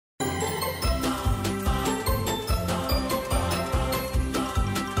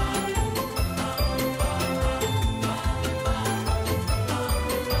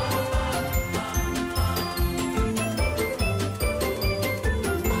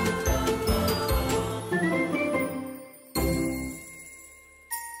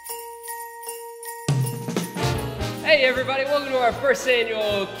Hey everybody, welcome to our first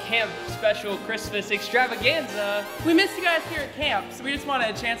annual camp special Christmas extravaganza. We missed you guys here at camp, so we just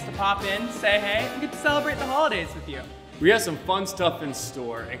wanted a chance to pop in, say hey, and get to celebrate the holidays with you. We have some fun stuff in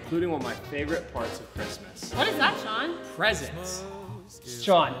store, including one of my favorite parts of Christmas. What is that, Sean? Presents.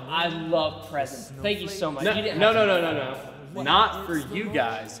 Sean, I love presents. Thank you so much. No. Not for you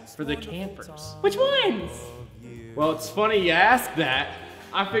guys, for the campers. Which ones? Well, it's funny you ask that.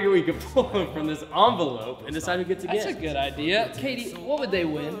 I figured we could pull them from this envelope and decide who gets a gift. That's a good idea. Katie, what would they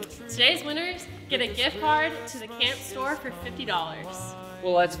win? Today's winners get a gift card to the camp store for $50.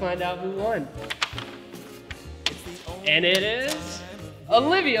 Well, let's find out who won. And it is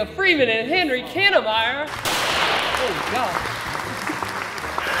Olivia Freeman and Henry Kannemeyer. Oh, God.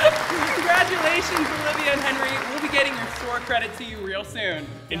 Congratulations, Olivia and Henry. We'll be getting your store credit to you real soon.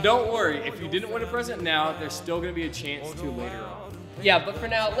 And don't worry, if you didn't win a present now, there's still going to be a chance to later on. Yeah, but for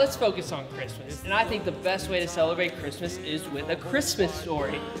now, let's focus on Christmas. And I think the best way to celebrate Christmas is with a Christmas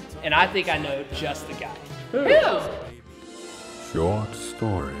story. And I think I know just the guy. Who? Short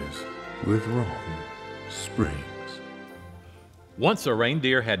Stories with Ron Springs. Once a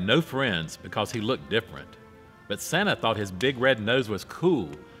reindeer had no friends because he looked different. But Santa thought his big red nose was cool,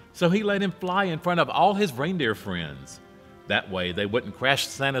 so he let him fly in front of all his reindeer friends. That way they wouldn't crash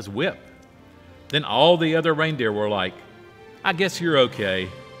Santa's whip. Then all the other reindeer were like, I guess you're okay.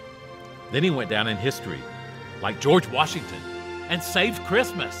 Then he went down in history, like George Washington, and saved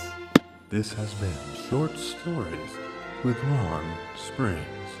Christmas. This has been Short Stories with Ron Springs.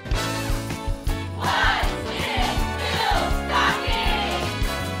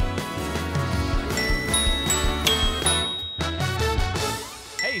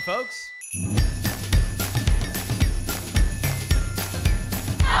 Hey, folks.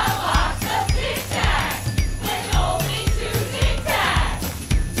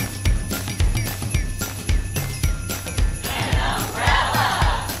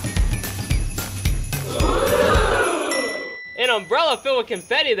 An umbrella filled with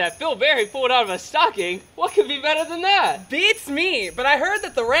confetti that Phil Berry pulled out of a stocking? What could be better than that? Beats me, but I heard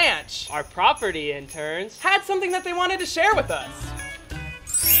that the ranch Our property interns. had something that they wanted to share with us.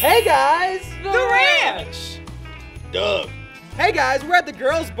 Hey guys! The ranch! Doug. Hey guys, we're at the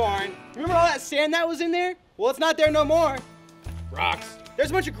girls' barn. Remember all that sand that was in there? Well, it's not there no more. Rocks.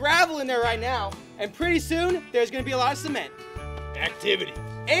 There's a bunch of gravel in there right now, and pretty soon there's gonna be a lot of cement. Activity.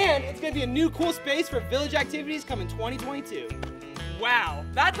 And it's gonna be a new cool space for village activities coming 2022. Wow,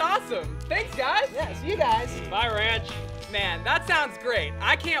 that's awesome. Thanks, guys. Yeah, see you guys. Bye, ranch. Man, that sounds great.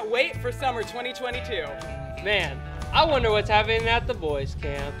 I can't wait for summer 2022. Man, I wonder what's happening at the boys'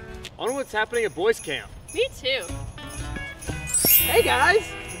 camp. I wonder what's happening at boys' camp. Me too. Hey guys!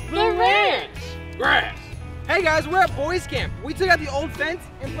 The ranch! Grass. Hey guys, we're at boys' camp. We took out the old fence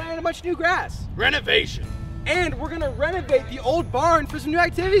and planted a bunch of new grass. Renovation. And we're gonna renovate the old barn for some new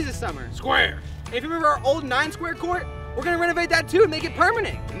activities this summer. Square. And if you remember our old 9-square court, we're gonna renovate that too and make it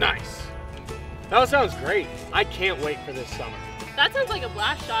permanent. Nice. That sounds great. I can't wait for this summer. That sounds like a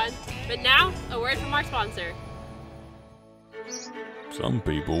blast, Sean. But now, a word from our sponsor. Some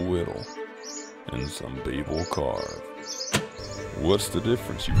people whittle, and some people carve. What's the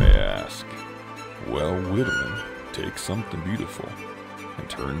difference, you may ask? Well, whittling takes something beautiful and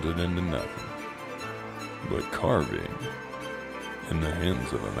turns it into nothing. But carving, in the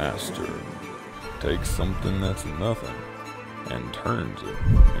hands of a master, takes something that's nothing and turns it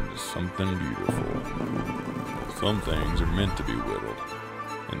into something beautiful. Some things are meant to be whittled,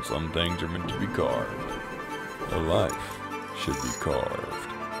 and some things are meant to be carved. A life should be carved.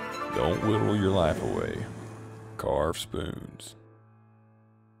 Don't whittle your life away. Carve spoons.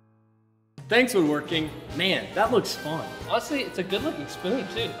 Thanks, Woodworking. Man, that looks fun. Honestly, it's a good-looking spoon,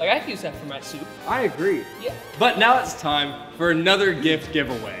 too. Like, I could use that for my soup. I agree. Yeah. But now it's time for another gift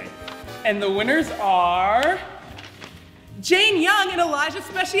giveaway. And the winners are Jane Young and Elijah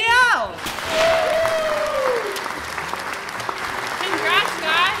Special. Congrats,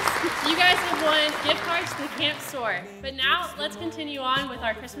 guys! You guys have won gift cards to the camp store. But now, let's continue on with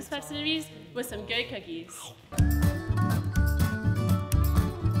our Christmas festivities with some good cookies.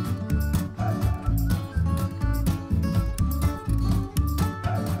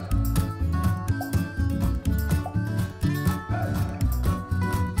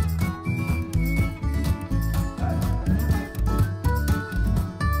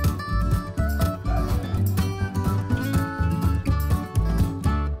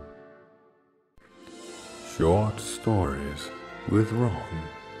 Short Stories with Ron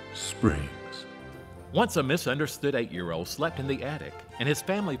Springs. Once a misunderstood 8-year-old slept in the attic, and his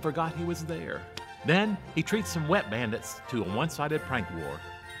family forgot he was there. Then he treats some wet bandits to a one-sided prank war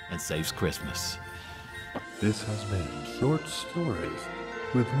and saves Christmas. This has been Short Stories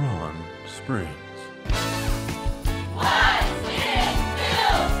with Ron Springs.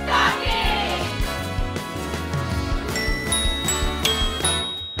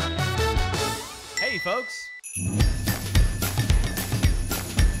 Hey, folks.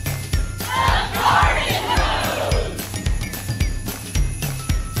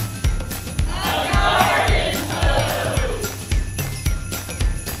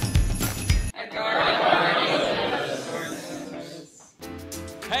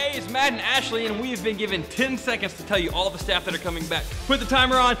 Hey, it's Matt and Ashley, and we have been given 10 seconds to tell you all the staff that are coming back. Put the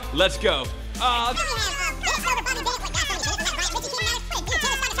timer on. Let's go. I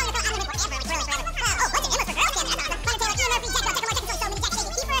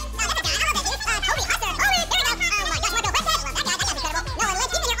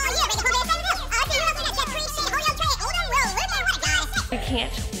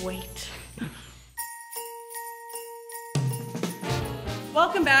can't wait.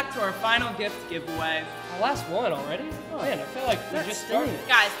 Welcome back to our final gift giveaway. Our last one already? Oh man, I feel like we just started.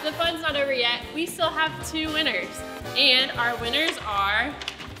 Guys, the fun's not over yet. We still have 2 winners. And our winners are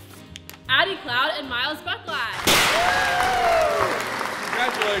Addie Cloud and Miles Buckline.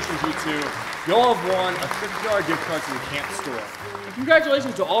 Congratulations, you two. You all have won a $50 gift card to the camp store. And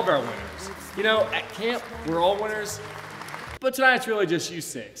congratulations to all of our winners. You know, at camp, we're all winners, but tonight it's really just you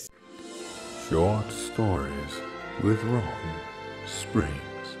 6. Short Stories with Ron Springs.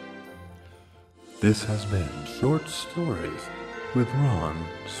 This has been Short Stories with Ron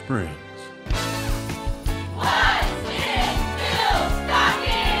Springs.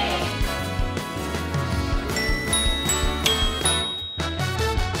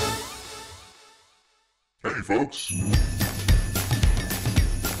 Hey, folks.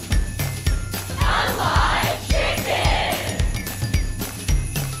 Alive chicken!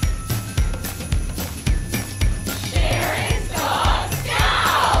 Sharon's Dog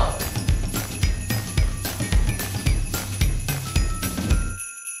Scout!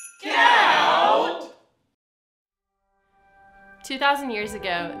 2,000 years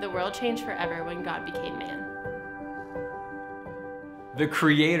ago, the world changed forever when God became man. The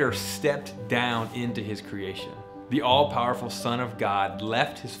Creator stepped down into his creation. The all-powerful Son of God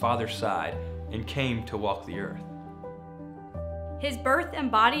left his Father's side and came to walk the earth. His birth and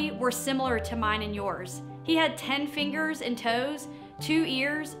body were similar to mine and yours. He had 10 fingers and toes, 2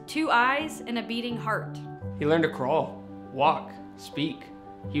 ears, 2 eyes, and a beating heart. He learned to crawl, walk, speak.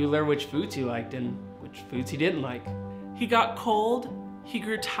 He would learn which foods he liked and which foods he didn't like. He got cold, he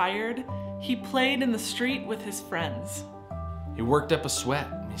grew tired, he played in the street with his friends. He worked up a sweat,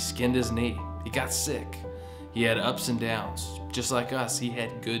 he skinned his knee, he got sick. He had ups and downs. Just like us, he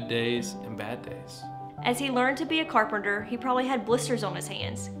had good days and bad days. As he learned to be a carpenter, he probably had blisters on his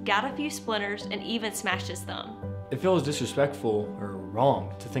hands, got a few splinters, and even smashed his thumb. It feels disrespectful or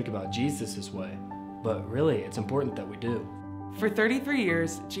wrong to think about Jesus this way, but really it's important that we do. For 33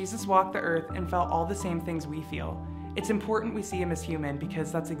 years, Jesus walked the earth and felt all the same things we feel. It's important we see him as human because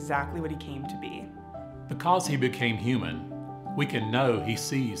that's exactly what he came to be. Because he became human, we can know he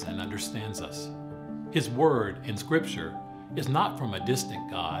sees and understands us. His word in Scripture is not from a distant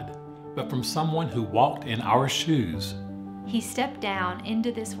God, but from someone who walked in our shoes. He stepped down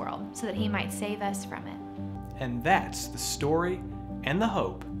into this world so that he might save us from it. And that's the story and the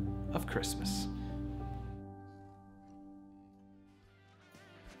hope of Christmas.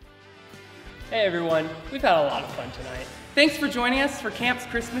 Hey everyone, we've had a lot of fun tonight. Thanks for joining us for Camp's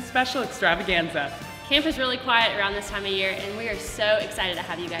Christmas Special Extravaganza. Camp is really quiet around this time of year, and we are so excited to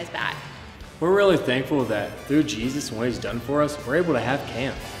have you guys back. We're really thankful that through Jesus and what he's done for us, we're able to have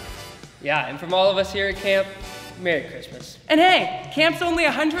camp. Yeah, and from all of us here at camp, Merry Christmas. And hey, camp's only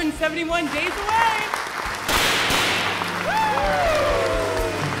 171 days away!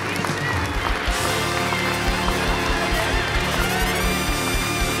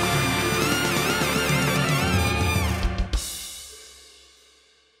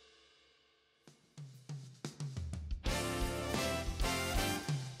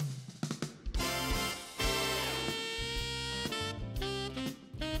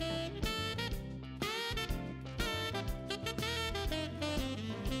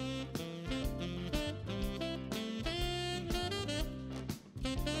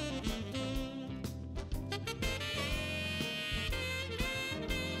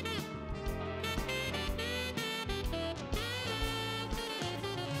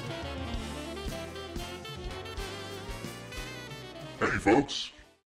 Hey folks,